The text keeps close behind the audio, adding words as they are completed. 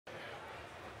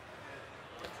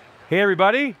Hey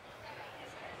everybody.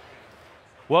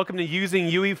 Welcome to using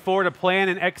UE4 to plan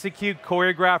and execute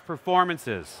choreographed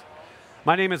performances.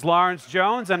 My name is Lawrence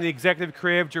Jones. I'm the Executive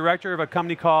Creative Director of a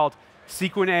company called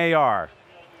Sequin AR.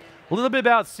 A little bit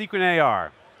about Sequin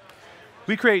AR.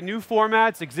 We create new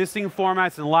formats, existing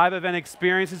formats, and live event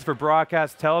experiences for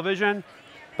broadcast television.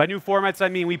 By new formats, I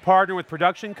mean we partner with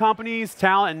production companies,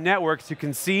 talent, and networks to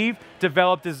conceive,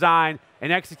 develop, design,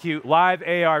 and execute live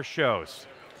AR shows.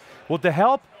 With the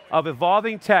help of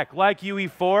evolving tech like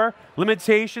UE4,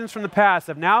 limitations from the past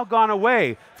have now gone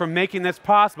away from making this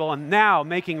possible and now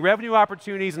making revenue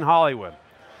opportunities in Hollywood.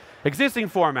 Existing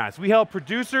formats. We help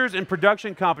producers and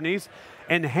production companies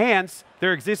enhance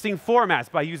their existing formats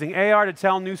by using AR to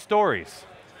tell new stories.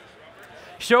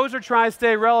 Shows are trying to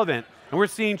stay relevant, and we're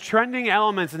seeing trending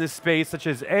elements in this space such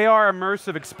as AR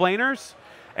immersive explainers,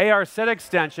 AR set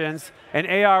extensions, and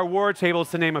AR war tables,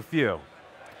 to name a few.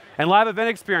 And live event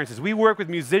experiences. We work with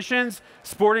musicians,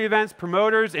 sporting events,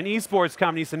 promoters, and esports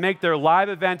companies to make their live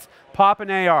events pop in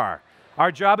AR.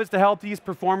 Our job is to help these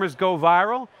performers go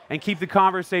viral and keep the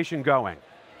conversation going.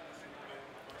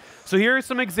 So here are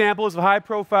some examples of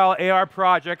high-profile AR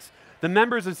projects the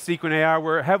members of Sequin AR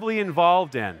were heavily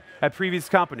involved in at previous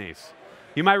companies.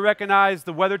 You might recognize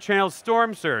the Weather Channel's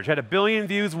Storm Surge, had 1 billion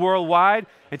views worldwide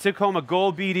and took home a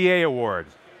Gold BDA award.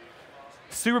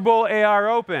 Super Bowl AR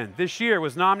Open this year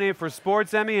was nominated for a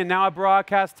Sports Emmy and now a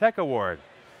Broadcast Tech Award.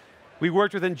 We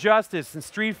worked with Injustice and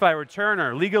Street Fighter,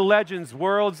 Turner, League of Legends,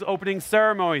 World's opening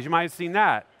ceremonies. You might have seen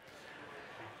that.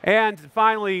 And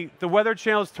finally, the Weather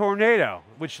Channel's Tornado,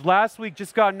 which last week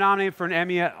just got nominated for an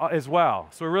Emmy as well.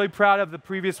 So we're really proud of the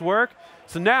previous work.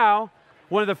 So now,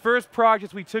 one of the first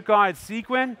projects we took on at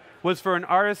Sequin was for an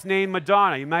artist named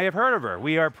Madonna. You may have heard of her.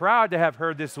 We are proud to have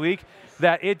heard this week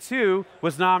that it too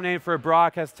was nominated for a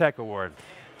Broadcast Tech Award.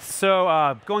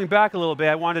 So going back a little bit,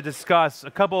 I wanted to discuss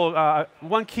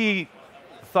one key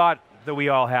thought that we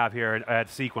all have here at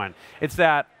Sequin. It's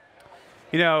that,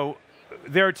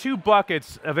 there are two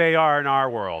buckets of AR in our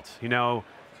world.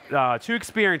 Two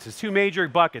experiences, two major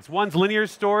buckets. One's linear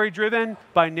story driven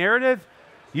by narrative,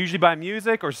 usually by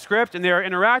music or script, and there are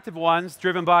interactive ones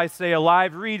driven by, say, a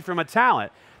live read from a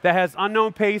talent that has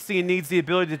unknown pacing and needs the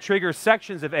ability to trigger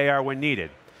sections of AR when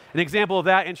needed. An example of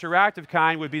that interactive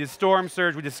kind would be the Storm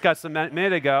Surge we discussed a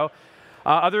minute ago.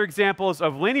 Other examples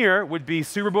of linear would be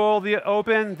Super Bowl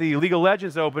Open, the League of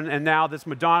Legends Open, and now this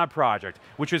Madonna project,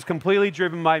 which is completely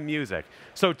driven by music.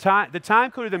 So the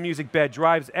time code of the music bed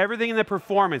drives everything in the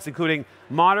performance, including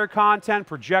monitor content,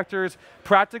 projectors,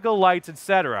 practical lights,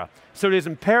 etc. So it is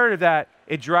imperative that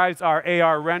it drives our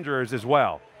AR renderers as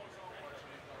well.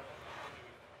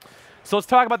 So let's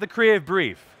talk about the creative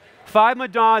brief. 5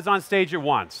 Madonnas on stage at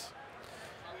once.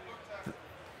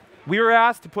 We were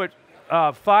asked to put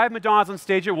 5 Madonnas on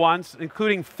stage at once,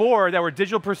 including 4 that were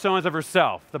digital personas of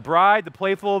herself: the bride, the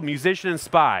playful, musician, and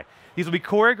spy. These will be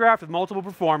choreographed with multiple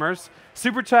performers.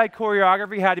 Super tight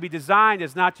choreography had to be designed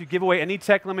as not to give away any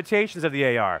tech limitations of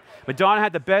the AR. Madonna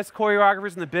had the best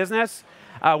choreographers in the business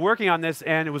working on this,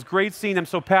 and it was great seeing them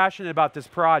so passionate about this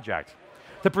project.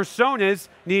 The personas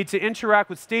needed to interact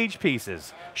with stage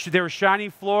pieces. There were shiny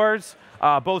floors,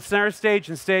 both center stage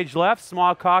and stage left,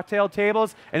 small cocktail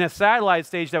tables, and a satellite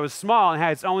stage that was small and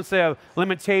had its own set of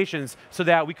limitations so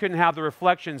that we couldn't have the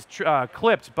reflections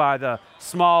clipped by the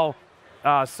small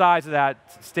size of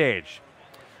that stage.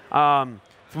 So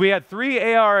we had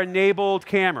 3 AR-enabled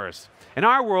cameras. In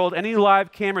our world, any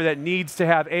live camera that needs to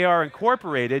have AR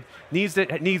incorporated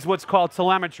needs what's called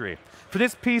telemetry. For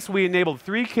this piece, we enabled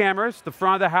 3 cameras: the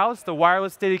front of the house, the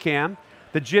wireless Steadicam,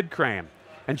 the jib crane.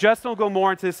 And Justin will go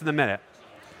more into this in a minute.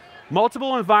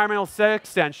 Multiple environmental set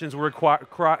extensions were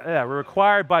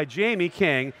required by Jamie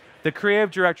King, the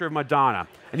creative director of Madonna.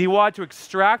 And he wanted to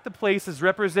extract the places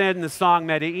represented in the song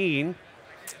Medellin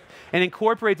and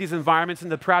incorporate these environments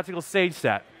into the practical stage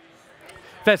set.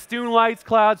 Festoon lights,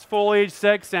 clouds, foliage,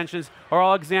 set extensions are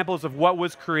all examples of what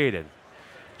was created.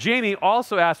 Jamie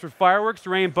also asked for fireworks,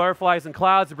 rain, butterflies, and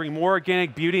clouds to bring more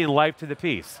organic beauty and life to the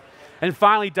piece. And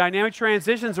finally, dynamic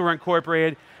transitions were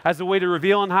incorporated as a way to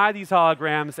reveal and hide these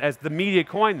holograms as the media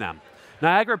coined them.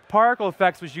 Niagara particle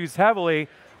effects was used heavily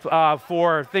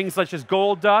for things such as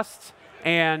gold dust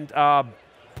and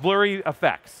blurry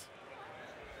effects.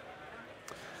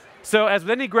 So as with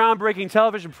any groundbreaking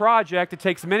television project, it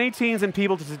takes many teams and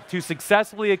people to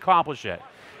successfully accomplish it.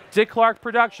 Dick Clark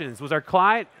Productions was our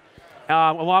client,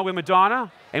 along with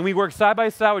Madonna, and we worked side by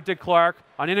side with Dick Clark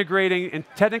on integrating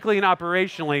technically and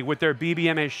operationally with their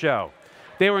BBMA show.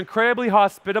 They were incredibly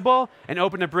hospitable and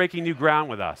open to breaking new ground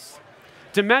with us.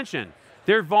 Dimension,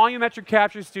 their volumetric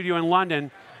capture studio in London,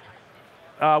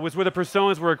 was where the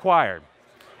personas were acquired.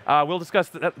 We'll discuss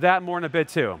that more in a bit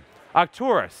too.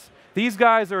 Arcturus. These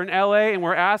guys are in LA and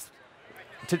we're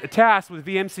tasked with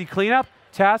VMC cleanup,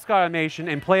 task automation,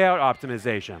 and playout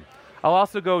optimization. I'll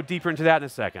also go deeper into that in a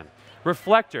second.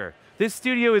 Reflector. This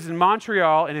studio is in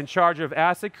Montreal and in charge of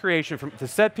asset creation from to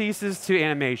set pieces to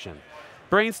animation.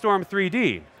 Brainstorm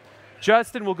 3D.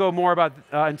 Justin will go more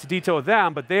into detail with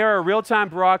them, but they are a real-time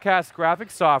broadcast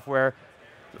graphics software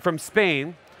from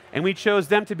Spain, and we chose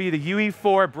them to be the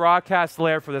UE4 broadcast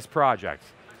layer for this project.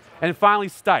 And finally,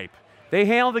 Stipe. They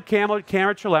handle the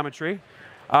camera telemetry.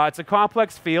 It's a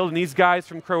complex field, and these guys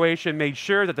from Croatia made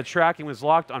sure that the tracking was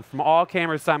locked on from all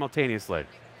cameras simultaneously.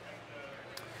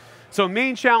 So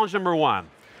main challenge number one.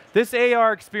 This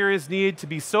AR experience needed to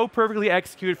be so perfectly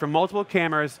executed from multiple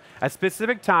cameras at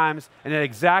specific times and at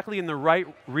exactly in the right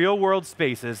real-world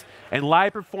spaces, and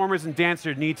live performers and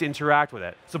dancers need to interact with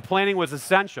it. So planning was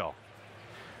essential.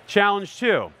 Challenge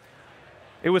two.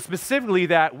 It was specifically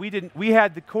that we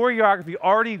had the choreography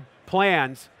already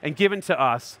planned and given to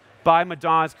us by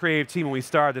Madonna's creative team when we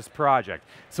started this project.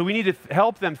 So we need to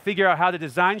help them figure out how to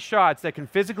design shots that can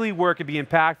physically work and be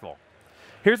impactful.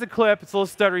 Here's a clip. It's a little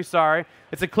stuttery, sorry.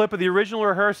 It's a clip of the original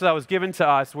rehearsal that was given to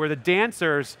us where the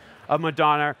dancers of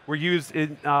Madonna were used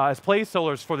as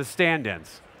placeholders for the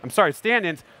stand-ins. I'm sorry,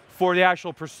 stand-ins for the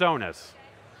actual personas.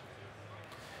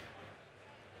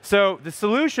 So the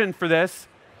solution for this,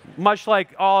 much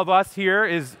like all of us here,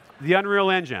 is the Unreal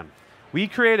Engine. We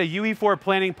create a UE4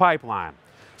 planning pipeline.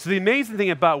 So the amazing thing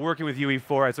about working with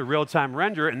UE4 as a real-time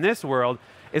renderer in this world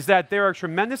is that there are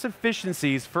tremendous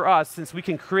efficiencies for us since we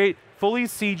can create fully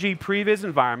CG previs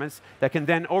environments that can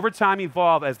then over time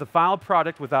evolve as the final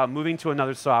product without moving to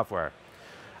another software.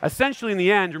 Essentially, in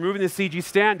the end, removing the CG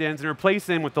stand-ins and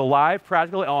replacing them with the live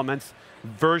practical elements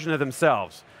version of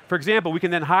themselves. For example, we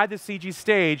can then hide the CG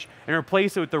stage and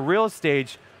replace it with the real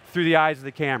stage through the eyes of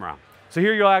the camera. So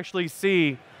here you'll actually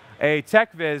see a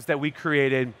tech viz that we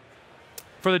created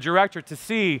for the director to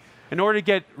see in order to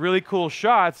get really cool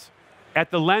shots at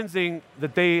the lensing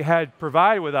that they had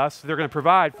provided with us, they're going to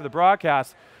provide for the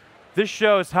broadcast. This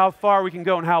shows how far we can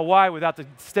go and how wide without the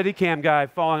Steadicam guy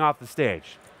falling off the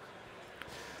stage.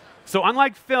 So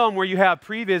unlike film where you have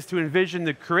previs to envision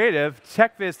the creative,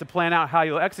 tech viz to plan out how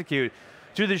you'll execute,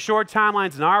 due to the short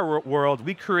timelines in our world,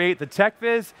 we create the tech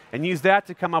viz and use that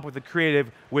to come up with the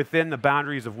creative within the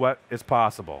boundaries of what is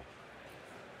possible.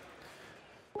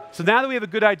 So now that we have a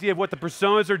good idea of what the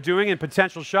personas are doing in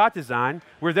potential shot design,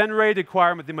 we're then ready to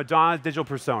acquire the Madonna digital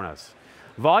personas.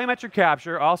 Volumetric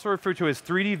capture, also referred to as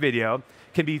 3D video,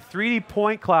 can be 3D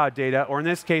point cloud data, or in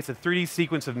this case, a 3D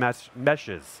sequence of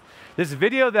meshes. This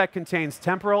video that contains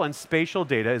temporal and spatial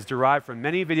data is derived from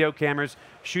many video cameras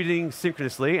shooting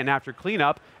synchronously, and after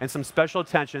cleanup and some special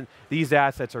attention, these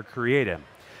assets are created.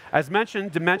 As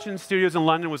mentioned, Dimension Studios in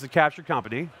London was the capture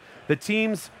company. The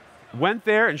teams went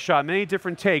there and shot many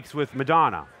different takes with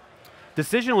Madonna.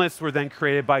 Decision lists were then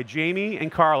created by Jamie and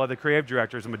Carla, the creative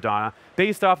directors of Madonna,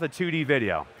 based off the 2D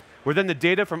video, where then the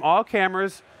data from all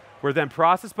cameras were then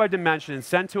processed by Dimension and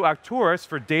sent to Arcturus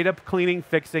for data cleaning,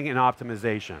 fixing, and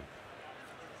optimization.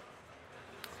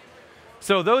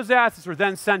 So those assets were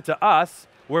then sent to us,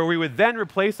 where we would then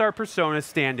replace our persona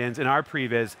stand-ins in our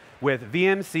previs with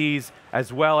VMCs,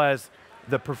 as well as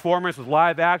the performers with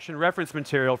live action reference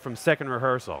material from second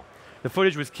rehearsal. The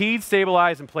footage was keyed,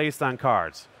 stabilized, and placed on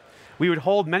cards. We would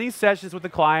hold many sessions with the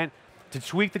client to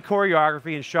tweak the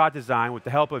choreography and shot design with the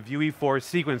help of UE4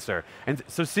 Sequencer. And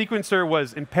so Sequencer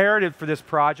was imperative for this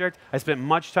project. I spent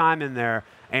much time in there,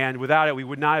 and without it, we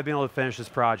would not have been able to finish this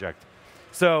project.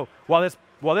 So while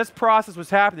this process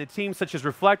was happening, teams such as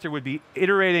Reflector would be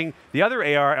iterating the other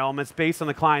AR elements based on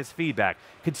the client's feedback,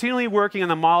 continually working on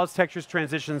the models, textures,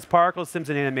 transitions, particles, sims,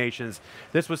 and animations.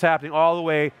 This was happening all the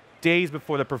way days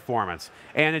before the performance.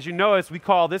 And as you notice, we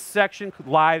call this section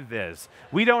live viz.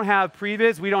 We don't have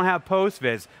previs, we don't have post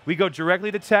viz. We go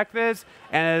directly to tech viz,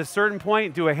 and at a certain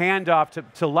point do a handoff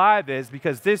to live viz,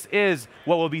 because this is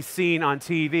what will be seen on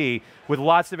TV with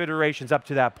lots of iterations up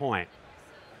to that point.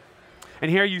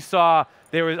 And here you saw,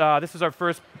 this was our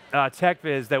first tech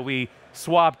viz that we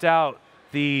swapped out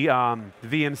the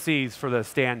VMCs for the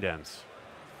stand-ins.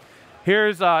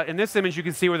 Here's, in this image, you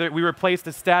can see where we replaced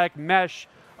the static mesh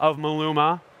of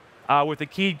Maluma with a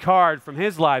keyed card from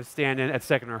his live stand-in at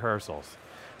second rehearsals.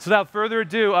 So without further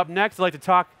ado, up next,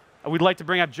 we'd like to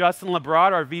bring up Justin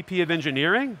LaBroad, our VP of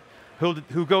Engineering,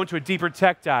 who'll go into a deeper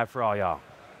tech dive for all y'all.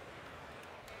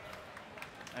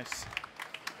 Nice.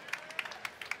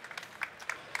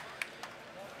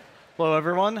 Hello,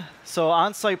 everyone. So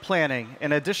on-site planning.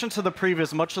 In addition to the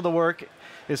previous, much of the work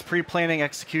is pre-planning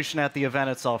execution at the event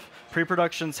itself.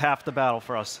 Pre-production's half the battle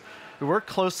for us. We work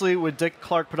closely with Dick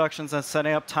Clark Productions on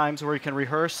setting up times where we can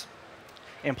rehearse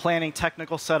and planning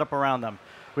technical setup around them.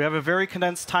 We have a very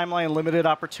condensed timeline and limited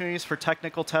opportunities for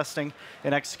technical testing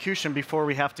and execution before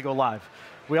we have to go live.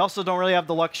 We also don't really have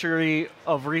the luxury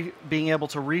of being able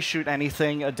to reshoot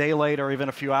anything a day late or even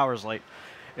a few hours late.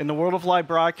 In the world of live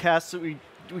broadcasts, we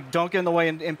don't get in the way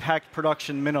and impact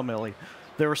production minimally.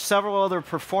 There were several other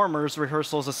performers'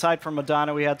 rehearsals aside from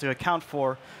Madonna we had to account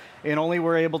for, and only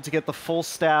were able to get the full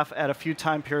staff at a few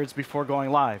time periods before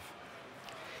going live.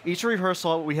 Each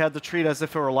rehearsal we had to treat as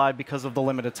if it were live because of the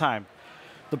limited time.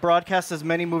 The broadcast has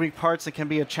many moving parts and can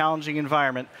be a challenging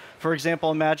environment. For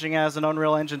example, imagine as an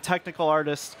Unreal Engine technical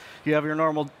artist, you have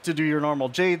to do your normal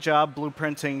day job,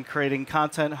 blueprinting, creating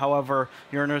content. However,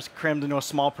 you're crammed into a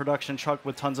small production truck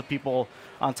with tons of people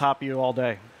on top of you all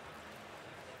day.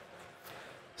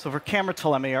 So for camera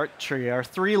telemetry, our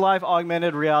 3 live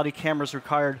augmented reality cameras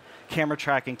required camera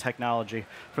tracking technology.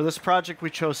 For this project, we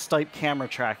chose Stipe camera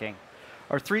tracking.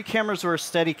 Our 3 cameras were a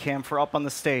Steadicam for up on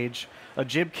the stage, a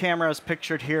jib camera as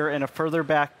pictured here, and a further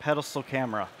back pedestal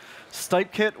camera.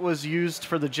 Stipe kit was used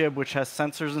for the jib, which has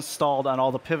sensors installed on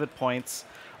all the pivot points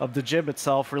of the jib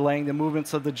itself, relaying the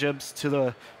movements of the jibs to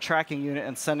the tracking unit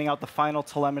and sending out the final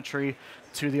telemetry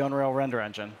to the Unreal Render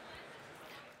Engine.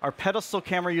 Our pedestal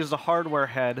camera used a hardware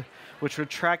head, which would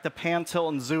track the pan,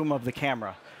 tilt, and zoom of the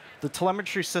camera. The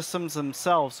telemetry systems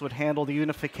themselves would handle the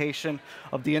unification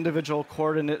of the individual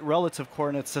relative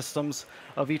coordinate systems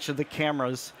of each of the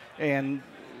cameras and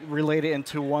relate it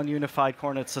into one unified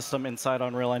coordinate system inside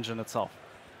Unreal Engine itself.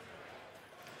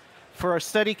 For our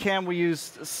Steadicam, we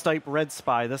used Stipe Red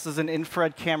Spy. This is an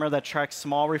infrared camera that tracks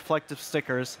small reflective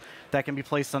stickers that can be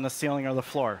placed on the ceiling or the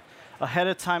floor. Ahead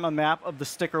of time, a map of the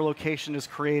sticker location is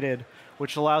created,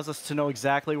 which allows us to know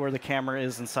exactly where the camera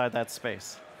is inside that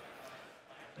space.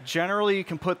 Generally, you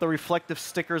can put the reflective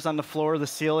stickers on the floor or the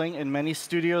ceiling. In many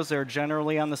studios, they're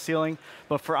generally on the ceiling.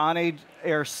 But for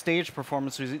on-air stage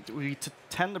performances, we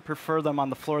tend to prefer them on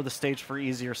the floor of the stage for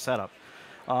easier setup.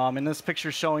 And this picture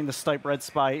is showing the Stipe Red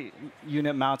Spy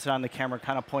unit mounted on the camera,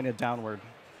 kind of pointed downward.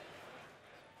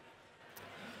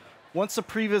 Once the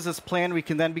previs is planned, we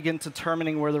can then begin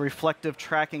determining where the reflective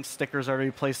tracking stickers are to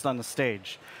be placed on the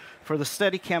stage. For the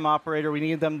Steadicam operator, we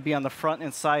need them to be on the front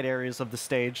and side areas of the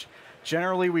stage.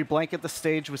 Generally, we blanket the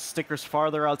stage with stickers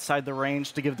farther outside the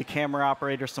range to give the camera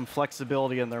operator some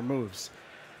flexibility in their moves.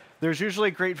 There's usually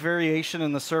great variation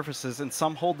in the surfaces, and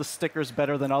some hold the stickers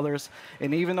better than others.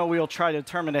 And even though we'll try to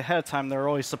determine ahead of time, there are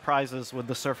always surprises with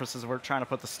the surfaces we're trying to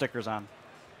put the stickers on.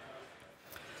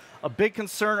 A big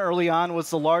concern early on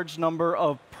was the large number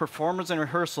of performers and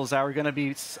rehearsals that were going to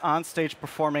be on stage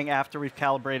performing after we've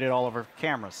calibrated all of our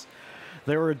cameras.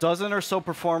 There were a dozen or so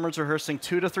performers rehearsing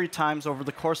 2 to 3 times over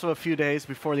the course of a few days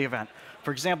before the event.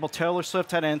 For example, Taylor Swift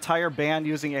had an entire band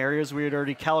using areas we had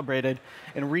already calibrated,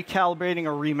 and recalibrating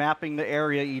or remapping the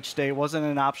area each day wasn't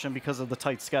an option because of the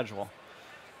tight schedule.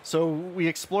 So we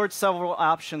explored several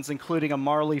options, including a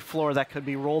Marley floor that could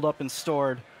be rolled up and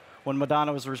stored when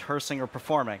Madonna was rehearsing or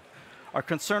performing. Our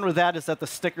concern with that is that the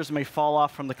stickers may fall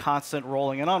off from the constant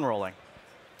rolling and unrolling.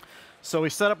 So we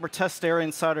set up our test area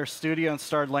inside our studio and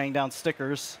started laying down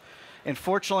stickers. And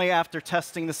fortunately, after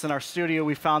testing this in our studio,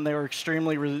 we found they were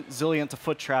extremely resilient to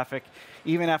foot traffic,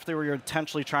 even after we were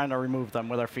intentionally trying to remove them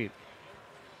with our feet.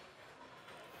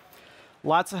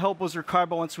 Lots of help was required,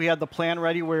 but once we had the plan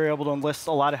ready, we were able to enlist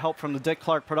a lot of help from the Dick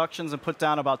Clark Productions and put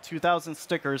down about 2,000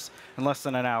 stickers in less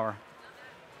than an hour.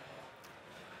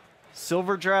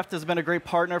 SIGGRAPH has been a great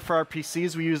partner for our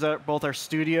PCs. We use both our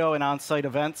studio and on-site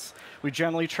events. We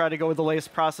generally try to go with the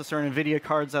latest processor and NVIDIA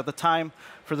cards at the time.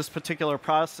 For this particular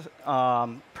project,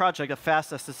 a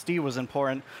fast SSD was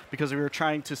important because we were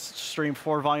trying to stream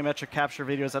 4 volumetric capture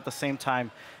videos at the same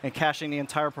time, and caching the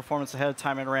entire performance ahead of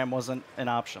time in RAM wasn't an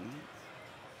option.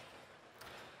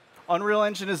 Unreal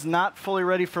Engine is not fully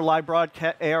ready for live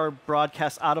AR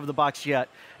broadcasts out of the box yet.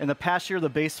 In the past year, the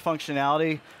base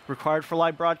functionality required for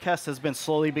live broadcasts has been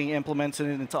slowly being implemented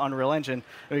into Unreal Engine.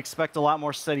 We expect a lot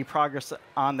more steady progress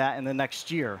on that in the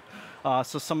next year.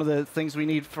 So some of the things we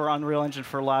need for Unreal Engine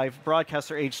for live broadcasts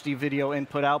are HD video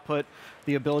input-output,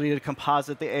 the ability to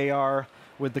composite the AR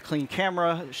with the clean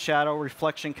camera, shadow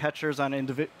reflection catchers on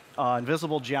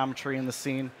invisible geometry in the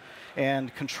scene,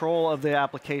 and control of the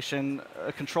application,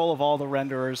 control of all the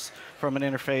renderers from an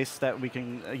interface that we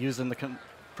can use in the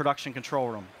production control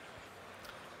room.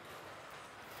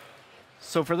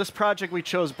 So for this project, we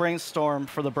chose Brainstorm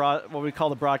for what we call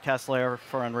the broadcast layer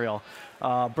for Unreal.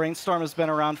 Brainstorm has been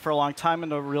around for a long time in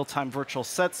the real-time virtual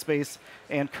set space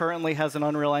and currently has an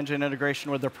Unreal Engine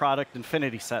integration with their product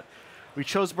Infinity Set. We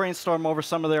chose Brainstorm over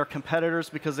some of their competitors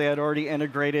because they had already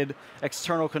integrated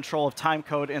external control of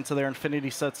timecode into their Infinity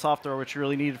Set software, which we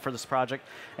really needed for this project,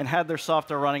 and had their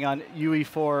software running on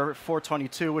UE4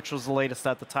 422, which was the latest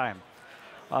at the time.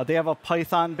 They have a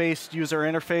Python-based user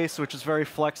interface, which is very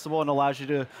flexible and allows you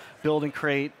to build and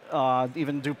create,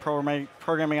 even do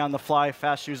programming on the fly,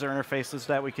 fast user interfaces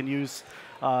that we can use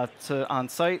on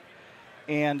site.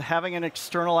 And having an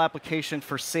external application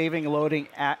for saving and loading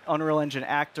Unreal Engine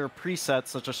actor presets,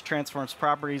 such as transforms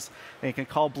properties, and you can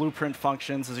call blueprint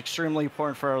functions, is extremely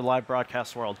important for our live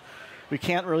broadcast world. We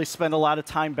can't really spend a lot of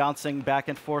time bouncing back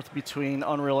and forth between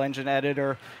Unreal Engine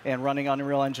Editor and running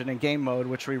Unreal Engine in game mode,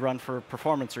 which we run for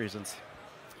performance reasons.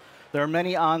 There are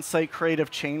many on-site creative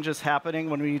changes happening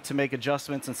when we need to make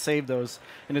adjustments and save those,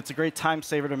 and it's a great time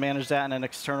saver to manage that in an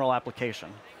external application.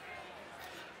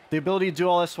 The ability to do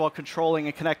all this while controlling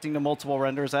and connecting to multiple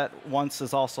renders at once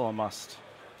is also a must.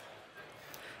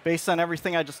 Based on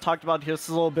everything I just talked about here, this is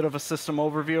a little bit of a system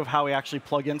overview of how we actually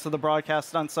plug into the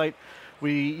broadcast on site.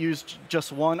 We used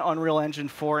just one Unreal Engine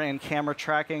 4 and camera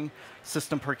tracking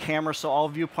system per camera, so all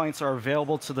viewpoints are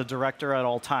available to the director at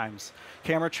all times.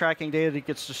 Camera tracking data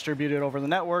gets distributed over the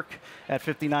network at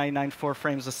 5994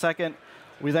 frames a second.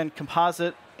 We then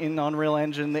composite in Unreal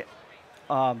Engine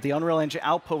the Unreal Engine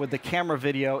output with the camera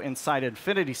video inside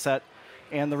Infinity Set,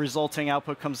 and the resulting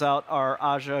output comes out our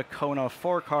Aja Kona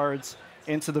 4 cards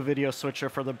into the video switcher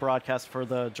for the broadcast for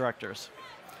the directors.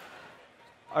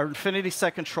 Our Infinity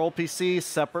Set control PC is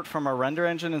separate from our render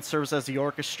engine and serves as the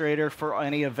orchestrator for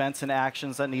any events and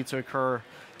actions that need to occur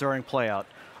during playout.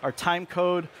 Our time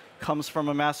code comes from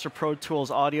a Master Pro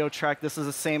Tools audio track. This is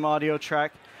the same audio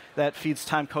track that feeds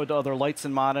time code to other lights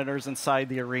and monitors inside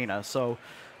the arena. So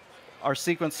our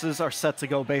sequences are set to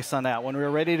go based on that. When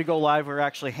we're ready to go live, we're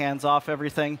actually hands off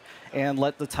everything and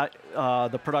let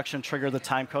the production trigger the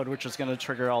time code, which is going to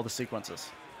trigger all the sequences.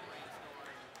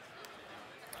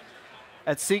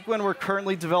 At Sequin, we're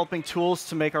currently developing tools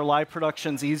to make our live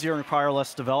productions easier and require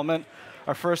less development.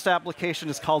 Our first application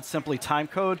is called simply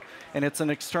Timecode, and it's an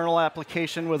external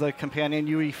application with a companion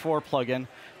UE4 plugin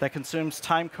that consumes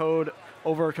timecode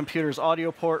over a computer's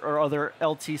audio port or other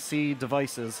LTC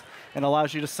devices, and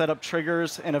allows you to set up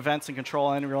triggers and events and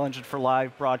control Unreal Engine for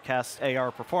live broadcast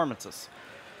AR performances.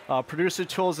 Producer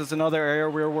tools is another area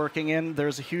we're working in.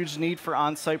 There's a huge need for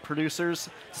on-site producers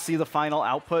to see the final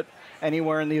output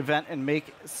anywhere in the event and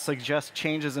suggest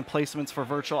changes and placements for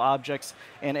virtual objects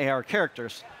and AR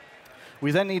characters.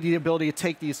 We then need the ability to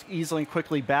take these easily and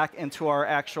quickly back into our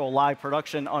actual live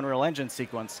production Unreal Engine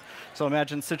sequence. So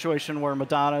imagine a situation where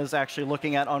Madonna is actually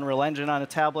looking at Unreal Engine on a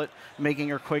tablet, making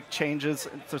her quick changes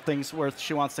to things where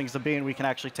she wants things to be, and we can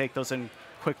actually take those in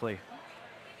quickly.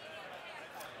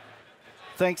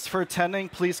 Thanks for attending.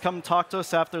 Please come and talk to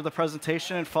us after the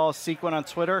presentation, and follow Sequin on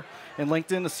Twitter and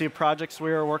LinkedIn to see projects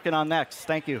we are working on next.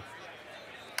 Thank you.